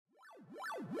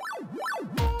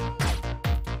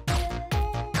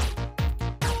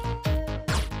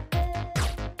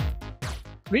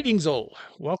Greetings all,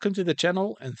 welcome to the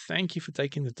channel and thank you for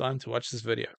taking the time to watch this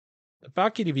video. The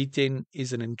Powkiddy V10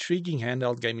 is an intriguing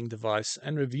handheld gaming device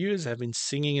and reviewers have been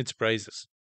singing its praises.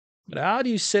 But how do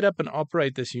you set up and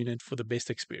operate this unit for the best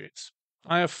experience?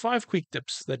 I have 5 quick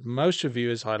tips that most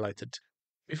reviewers highlighted.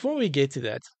 Before we get to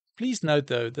that, please note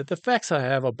though that the facts I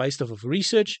have are based off of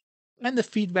research and the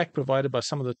feedback provided by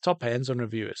some of the top hands-on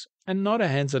reviewers and not a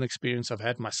hands-on experience I've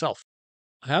had myself.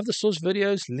 I have the source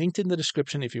videos linked in the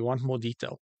description if you want more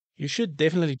detail. You should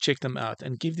definitely check them out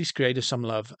and give these creators some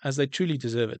love as they truly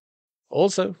deserve it.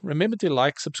 Also, remember to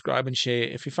like, subscribe and share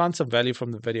if you found some value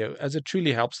from the video as it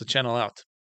truly helps the channel out.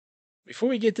 Before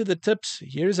we get to the tips,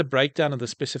 here is a breakdown of the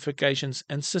specifications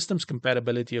and systems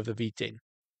compatibility of the V10.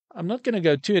 I'm not going to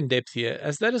go too in depth here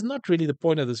as that is not really the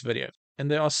point of this video, and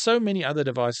there are so many other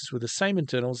devices with the same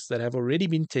internals that have already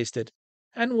been tested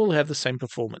and will have the same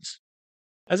performance.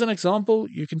 As an example,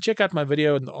 you can check out my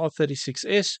video on the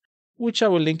R36S, which I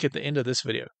will link at the end of this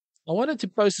video. I wanted to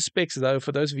post the specs though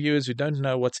for those viewers who don't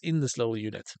know what's in this little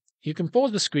unit. You can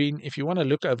pause the screen if you want to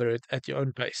look over it at your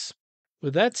own pace.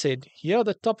 With that said, here are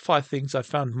the top 5 things I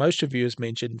found most reviewers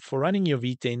mention for running your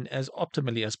V10 as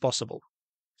optimally as possible.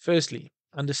 Firstly,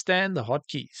 understand the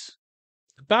hotkeys.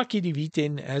 The Powkiddy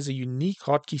V10 has a unique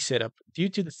hotkey setup due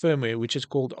to the firmware which is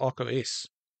called ArcOS.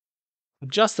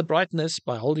 Adjust the brightness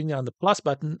by holding down the plus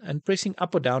button and pressing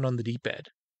up or down on the D-pad.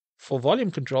 For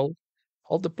volume control,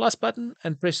 hold the plus button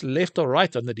and press left or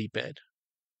right on the D-pad.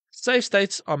 Save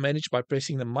states are managed by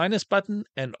pressing the minus button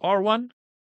and R1,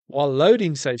 while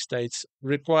loading save states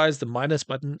requires the minus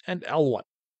button and L1.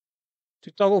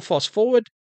 To toggle fast forward,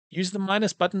 use the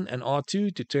minus button and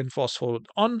R2 to turn fast forward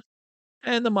on,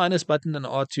 and the minus button and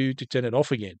R2 to turn it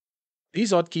off again.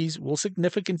 These hotkeys will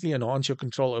significantly enhance your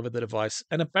control over the device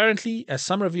and apparently, as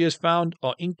some reviewers found,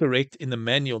 are incorrect in the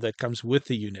manual that comes with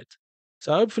the unit.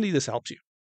 So hopefully this helps you.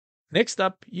 Next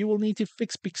up, you will need to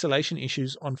fix pixelation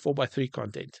issues on 4x3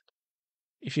 content.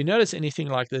 If you notice anything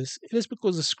like this, it is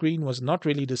because the screen was not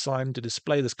really designed to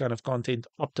display this kind of content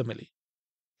optimally.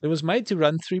 It was made to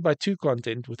run 3x2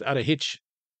 content without a hitch.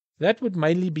 That would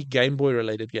mainly be Gameboy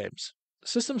related games.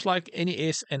 Systems like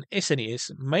NES and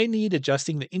SNES may need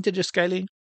adjusting the integer scaling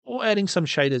or adding some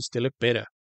shaders to look better.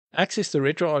 Access the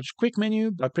RetroSpecd quick menu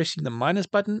by pressing the minus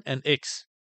button and X.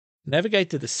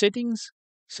 Navigate to the settings,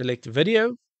 select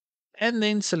video, and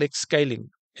then select scaling.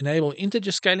 Enable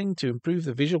integer scaling to improve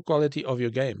the visual quality of your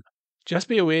game. Just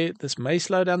be aware this may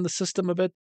slow down the system a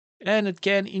bit, and it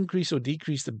can increase or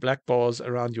decrease the black bars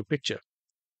around your picture.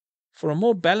 For a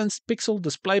more balanced pixel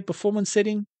display performance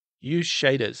setting, use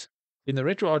shaders. In the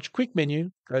RetroSpecd quick menu,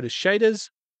 go to Shaders,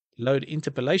 load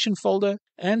Interpolation folder,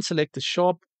 and select the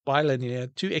Sharp Bilinear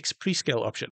 2x Prescale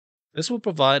option. This will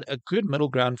provide a good middle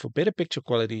ground for better picture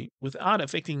quality without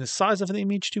affecting the size of the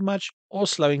image too much or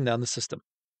slowing down the system.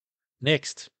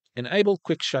 Next, enable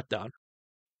Quick Shutdown.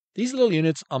 These little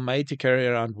units are made to carry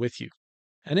around with you,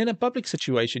 and in a public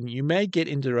situation, you may get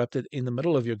interrupted in the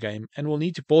middle of your game and will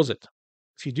need to pause it.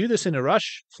 If you do this in a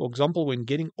rush, for example when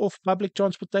getting off public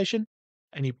transportation,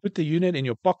 and you put the unit in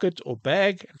your pocket or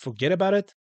bag and forget about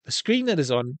it, the screen that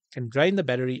is on can drain the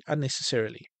battery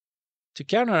unnecessarily. To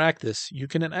counteract this, you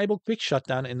can enable Quick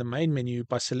Shutdown in the main menu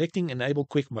by selecting Enable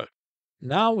Quick Mode.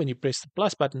 Now when you press the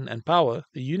plus button and power,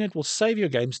 the unit will save your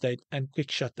game state and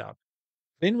quick shutdown.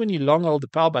 Then when you long hold the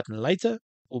power button later, it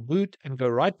will boot and go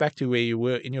right back to where you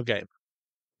were in your game.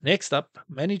 Next up,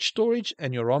 manage storage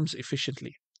and your ROMs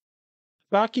efficiently.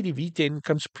 The Powkiddy V10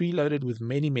 comes preloaded with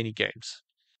many games.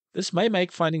 This may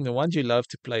make finding the ones you love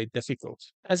to play difficult,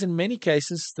 as in many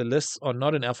cases the lists are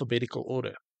not in alphabetical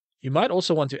order. You might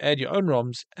also want to add your own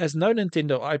ROMs as no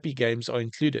Nintendo IP games are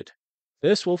included.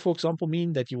 This will for example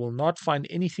mean that you will not find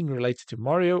anything related to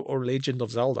Mario or Legend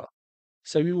of Zelda,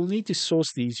 so you will need to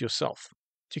source these yourself.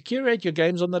 To curate your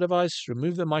games on the device,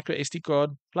 remove the micro SD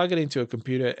card, plug it into a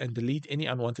computer and delete any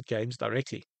unwanted games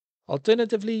directly.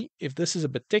 Alternatively, if this is a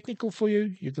bit technical for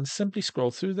you, you can simply scroll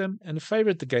through them and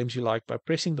favorite the games you like by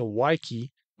pressing the Y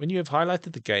key when you have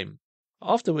highlighted the game.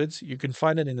 Afterwards, you can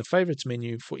find it in the favorites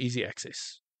menu for easy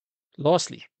access.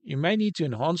 Lastly, you may need to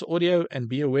enhance audio and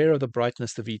be aware of the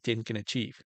brightness the V10 can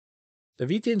achieve. The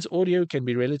V10's audio can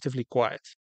be relatively quiet.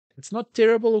 It's not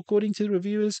terrible according to the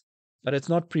reviewers, but it's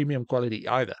not premium quality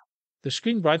either. The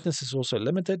screen brightness is also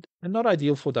limited and not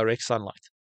ideal for direct sunlight.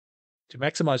 To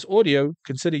maximize audio,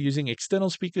 consider using external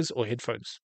speakers or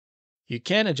headphones. You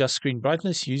can adjust screen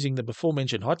brightness using the before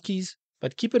mentioned hotkeys,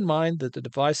 but keep in mind that the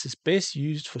device is best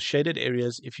used for shaded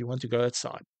areas if you want to go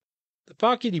outside. The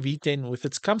Powkiddy V10 with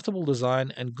its comfortable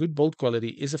design and good build quality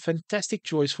is a fantastic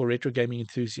choice for retro gaming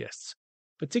enthusiasts,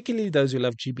 particularly those who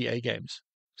love GBA games.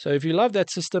 So if you love that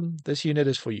system, this unit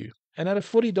is for you. And at a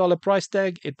 $40 price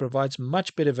tag, it provides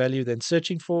much better value than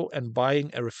searching for and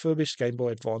buying a refurbished Game Boy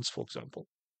Advance, for example.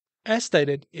 As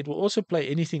stated, it will also play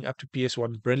anything up to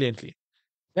PS1 brilliantly.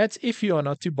 That's if you are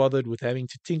not too bothered with having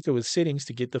to tinker with settings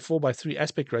to get the 4:3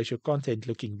 aspect ratio content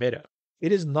looking better.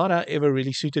 It is not, however,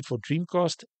 really suited for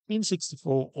Dreamcast,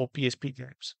 N64, or PSP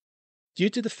games, due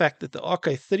to the fact that the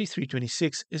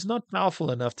RK3326 is not powerful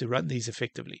enough to run these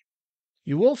effectively.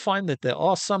 You will find that there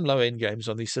are some low-end games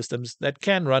on these systems that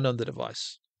can run on the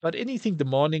device, but anything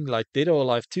demanding like Dead or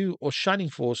Alive 2 or Shining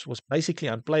Force was basically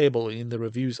unplayable in the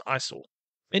reviews I saw.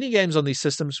 Many games on these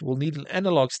systems will need an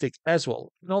analog stick as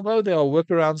well, and although there are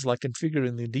workarounds like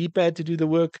configuring the D-pad to do the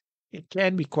work, it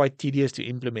can be quite tedious to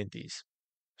implement these.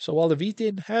 So while the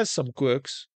V10 has some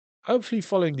quirks, hopefully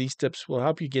following these tips will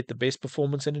help you get the best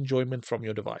performance and enjoyment from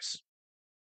your device.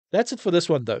 That's it for this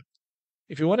one though.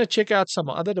 If you want to check out some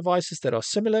other devices that are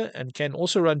similar and can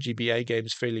also run GBA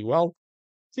games fairly well,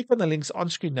 click on the links on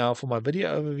screen now for my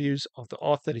video overviews of the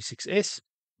R36S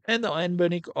and the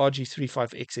Anbernic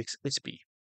RG35XX SP.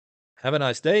 Have a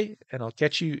nice day, and I'll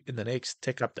catch you in the next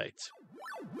tech update.